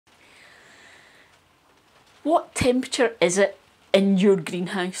What temperature is it in your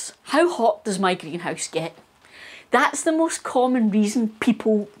greenhouse? How hot does my greenhouse get? That's the most common reason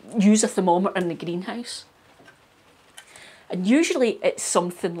people use a thermometer in the greenhouse. And usually it's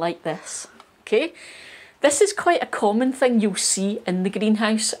something like this, okay? This is quite a common thing you'll see in the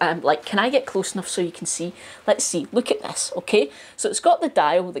greenhouse. Like, can I get close enough so you can see? Let's see, look at this, okay? So it's got the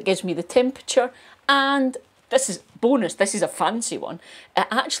dial that gives me the temperature, and this is bonus, this is a fancy one. It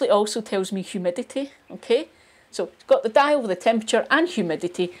actually also tells me humidity, okay? So it's got the dial with the temperature and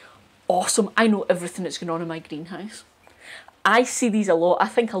humidity. Awesome, I know everything that's going on in my greenhouse. I see these a lot. I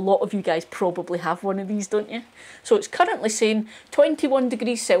think a lot of you guys probably have one of these, don't you? So it's currently saying 21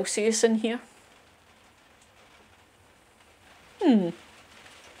 degrees Celsius in here.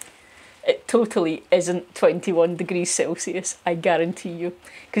 It totally isn't 21 degrees Celsius, I guarantee you,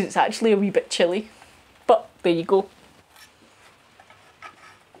 because it's actually a wee bit chilly. But there you go.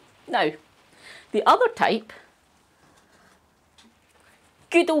 Now, the other type,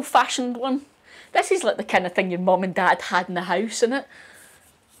 good old-fashioned one. This is like the kind of thing your mum and dad had in the house, innit?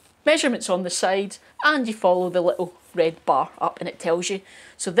 Measurements on the sides, and you follow the little red bar up and it tells you.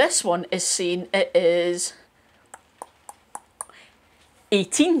 So this one is saying it is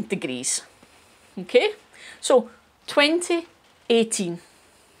 18 degrees, okay? So 20, 18.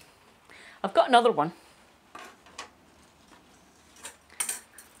 I've got another one.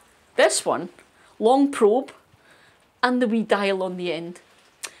 This one, long probe and the wee dial on the end.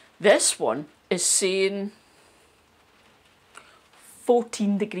 This one is saying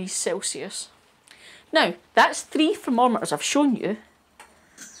 14 degrees Celsius. Now, that's 3 thermometers I've shown you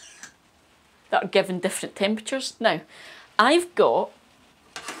that are given different temperatures. Now, I've got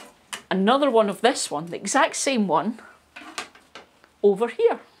another one of this one, the exact same one, over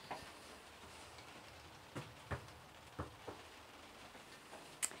here.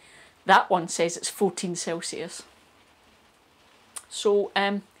 That one says it's 14 Celsius. So,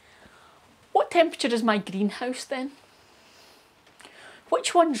 what temperature is my greenhouse then?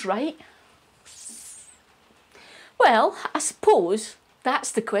 Which one's right? Well, I suppose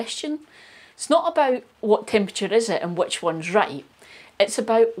that's the question. It's not about what temperature is it and which one's right. It's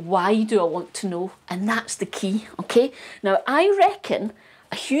about why do I want to know, and that's the key, okay? Now, I reckon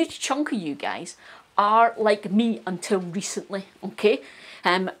a huge chunk of you guys are like me until recently, okay?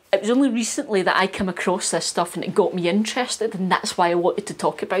 It was only recently that I came across this stuff and it got me interested, and that's why I wanted to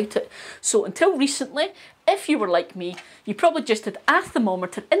talk about it. So until recently, if you were like me, you probably just had a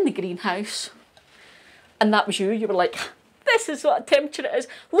thermometer in the greenhouse, and that was you. You were like, this is what temperature it is.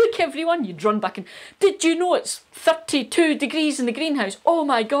 Look, everyone, you'd run back and, did you know it's 32 degrees in the greenhouse? Oh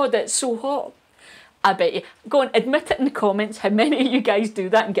my God, it's so hot. I bet you. Go and admit it in the comments how many of you guys do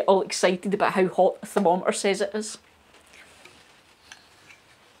that and get all excited about how hot a thermometer says it is.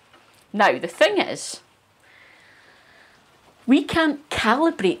 Now, the thing is, we can't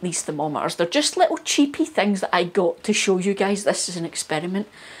calibrate these thermometers. They're just little cheapy things that I got to show you guys this is an experiment.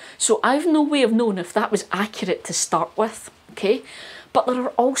 So I've no way of knowing if that was accurate to start with, okay? But there are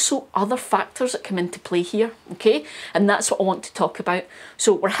also other factors that come into play here, okay? And that's what I want to talk about.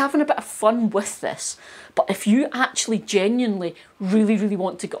 So we're having a bit of fun with this, but if you actually genuinely really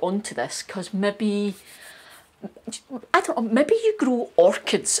want to get onto this, because maybe, I don't know, maybe you grow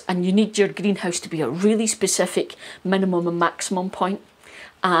orchids and you need your greenhouse to be a really specific minimum and maximum point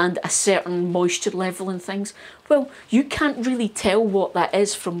and a certain moisture level and things. Well, you can't really tell what that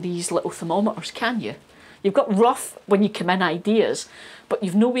is from these little thermometers, can you? You've got rough, when you come in, ideas, but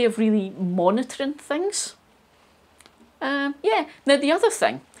you've no way of really monitoring things. Yeah, now the other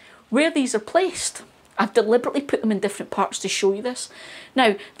thing, where these are placed, I've deliberately put them in different parts to show you this.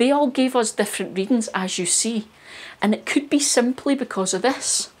 Now, they all gave us different readings, as you see, and it could be simply because of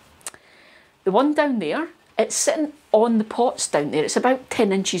this. The one down there, it's sitting on the pots down there. It's about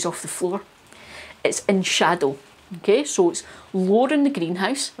 10 inches off the floor. It's in shadow, okay? So it's lower in the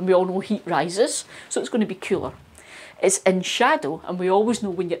greenhouse, and we all know heat rises, so it's going to be cooler. It's in shadow, and we always know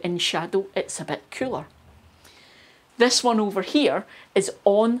when you're in shadow, it's a bit cooler. This one over here is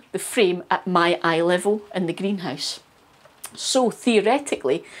on the frame at my eye level in the greenhouse. So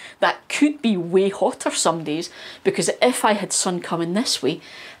theoretically, that could be way hotter some days, because if I had sun coming this way,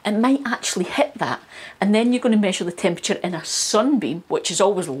 it might actually hit that. And then you're going to measure the temperature in a sunbeam, which is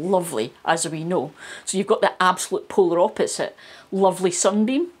always lovely, as we know. So you've got the absolute polar opposite, lovely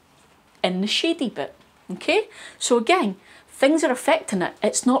sunbeam in the shady bit, okay? So again, things are affecting it.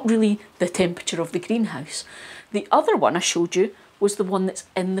 It's not really the temperature of the greenhouse. The other one I showed you was the one that's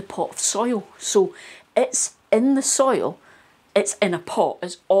in the pot of soil. So it's in the soil, it's in a pot,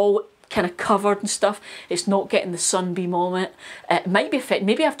 it's all kind of covered and stuff. It's not getting the sunbeam on it. It might be affected.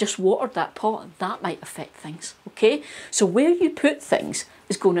 Maybe I've just watered that pot. That might affect things, okay? So where you put things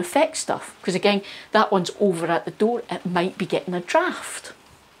is going to affect stuff. Because again, that one's over at the door. It might be getting a draft.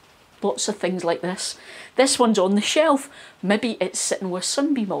 Lots of things like this. This one's on the shelf. Maybe it's sitting with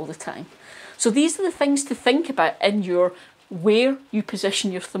sunbeam all the time. So these are the things to think about in your where you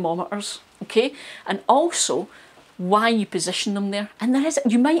position your thermometers, okay? And also why you position them there. And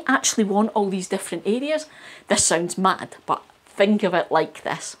you might actually want all these different areas. This sounds mad, but think of it like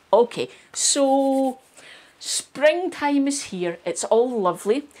this. Okay, so springtime is here. It's all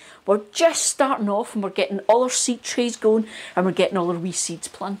lovely. We're just starting off and we're getting all our seed trays going and we're getting all our wee seeds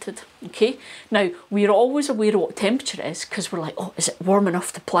planted, okay? Now, we're always aware of what temperature is because we're like, oh, is it warm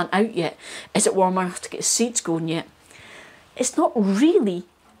enough to plant out yet? Is it warm enough to get seeds going yet? It's not really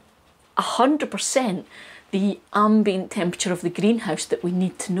 100% the ambient temperature of the greenhouse that we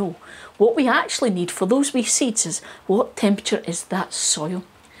need to know. What we actually need for those wee seeds is what temperature is that soil.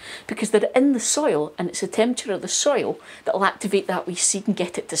 Because they're in the soil and it's the temperature of the soil that will activate that wee seed and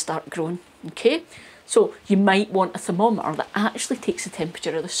get it to start growing, okay? So you might want a thermometer that actually takes the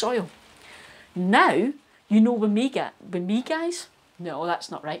temperature of the soil. Now, you know with me guys, no, that's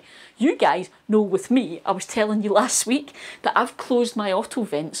not right. You guys know with me, I was telling you last week that I've closed my auto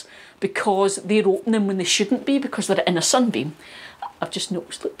vents because they're opening when they shouldn't be because they're in a sunbeam. I've just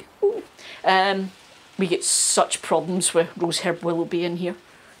noticed, look. We get such problems with roseherb willoughby in here.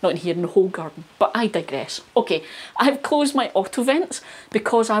 Not in here, in the whole garden, but I digress. Okay, I've closed my auto vents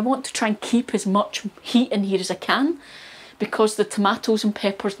because I want to try and keep as much heat in here as I can because the tomatoes and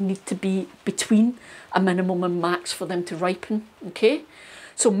peppers need to be between a minimum and max for them to ripen, okay?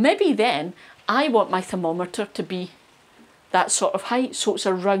 So maybe then I want my thermometer to be that sort of height, so it's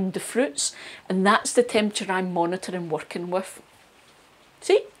around the fruits, and that's the temperature I'm monitoring working with.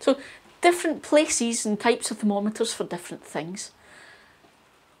 See? So different places and types of thermometers for different things.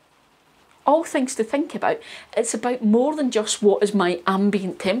 All things to think about. It's about more than just what is my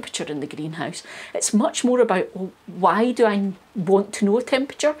ambient temperature in the greenhouse. It's much more about, well, why do I want to know a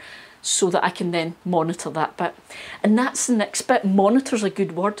temperature so that I can then monitor that bit. And that's the next bit. Monitor's a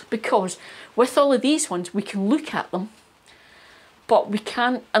good word because with all of these ones we can look at them, but we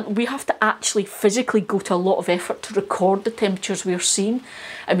can't, and we have to actually physically go to a lot of effort to record the temperatures we're seeing,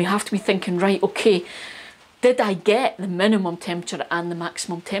 and we have to be thinking, right, okay, did I get the minimum temperature and the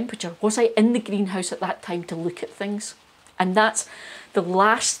maximum temperature? Was I in the greenhouse at that time to look at things? And that's the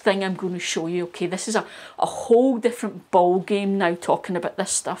last thing I'm going to show you. Okay, this is a whole different ball game now talking about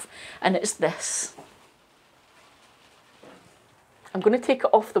this stuff. And it's this. I'm going to take it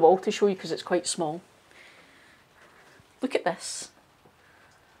off the wall to show you because it's quite small. Look at this.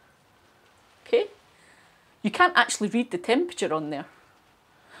 Okay? You can't actually read the temperature on there.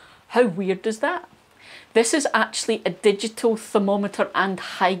 How weird is that? This is actually a digital thermometer and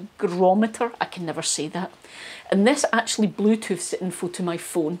hygrometer. I can never say that. And this actually Bluetooths the info to my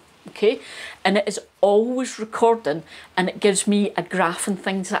phone, okay? And it is always recording and it gives me a graph and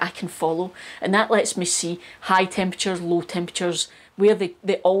things that I can follow. And that lets me see high temperatures, low temperatures, where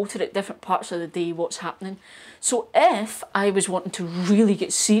they alter at different parts of the day, what's happening. So if I was wanting to really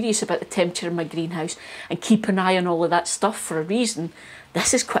get serious about the temperature in my greenhouse and keep an eye on all of that stuff for a reason,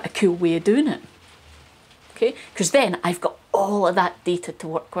 this is quite a cool way of doing it. Okay, because then I've got all of that data to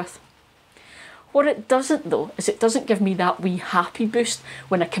work with. What it doesn't though, is it doesn't give me that wee happy boost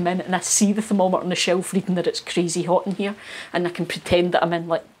when I come in and I see the thermometer on the shelf reading that it's crazy hot in here and I can pretend that I'm in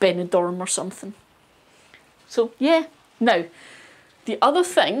like Benidorm or something. So yeah, now, the other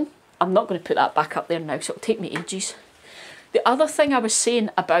thing, I'm not going to put that back up there now so it'll take me ages. The other thing I was saying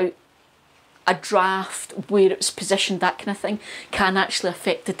about a draft, where it's positioned, that kind of thing, can actually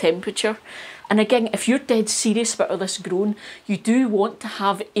affect the temperature. And again, if you're dead serious about all this growing, you do want to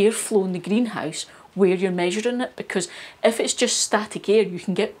have airflow in the greenhouse where you're measuring it, because if it's just static air, you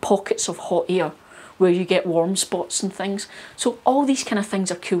can get pockets of hot air where you get warm spots and things. So all these kind of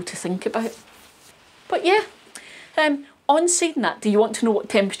things are cool to think about. But yeah, on saying that, do you want to know what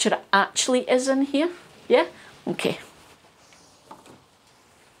temperature it actually is in here? Yeah? Okay.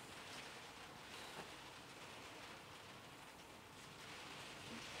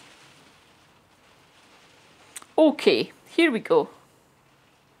 Okay, here we go.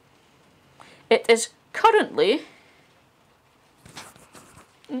 It is currently...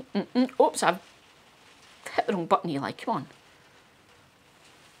 Oops, I've hit the wrong button, Eli, come on.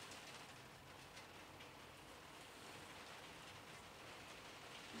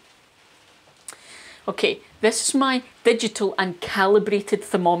 Okay, this is my digital and calibrated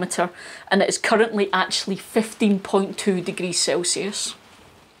thermometer, and it is currently actually 15.2 degrees Celsius.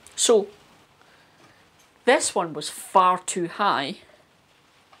 So this one was far too high,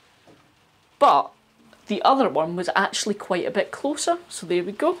 but the other one was actually quite a bit closer. So there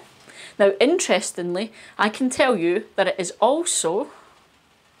we go. Now, interestingly, I can tell you that it is also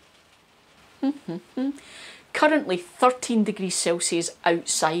currently 13 degrees Celsius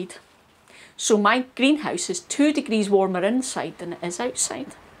outside. So my greenhouse is 2 degrees warmer inside than it is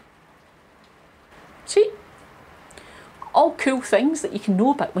outside. See? All cool things that you can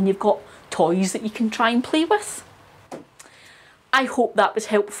know about when you've got toys that you can try and play with. I hope that was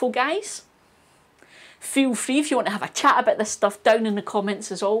helpful, guys. Feel free if you want to have a chat about this stuff down in the comments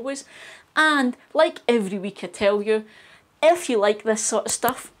as always. And like every week I tell you, if you like this sort of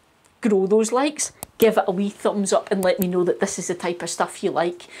stuff, grow those likes, give it a wee thumbs up and let me know that this is the type of stuff you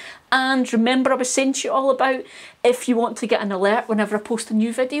like. And remember I was saying to you all about, if you want to get an alert whenever I post a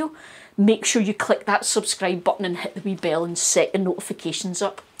new video, make sure you click that subscribe button and hit the wee bell and set your notifications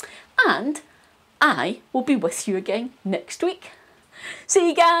up. And I will be with you again next week. See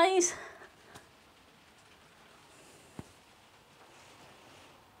you guys!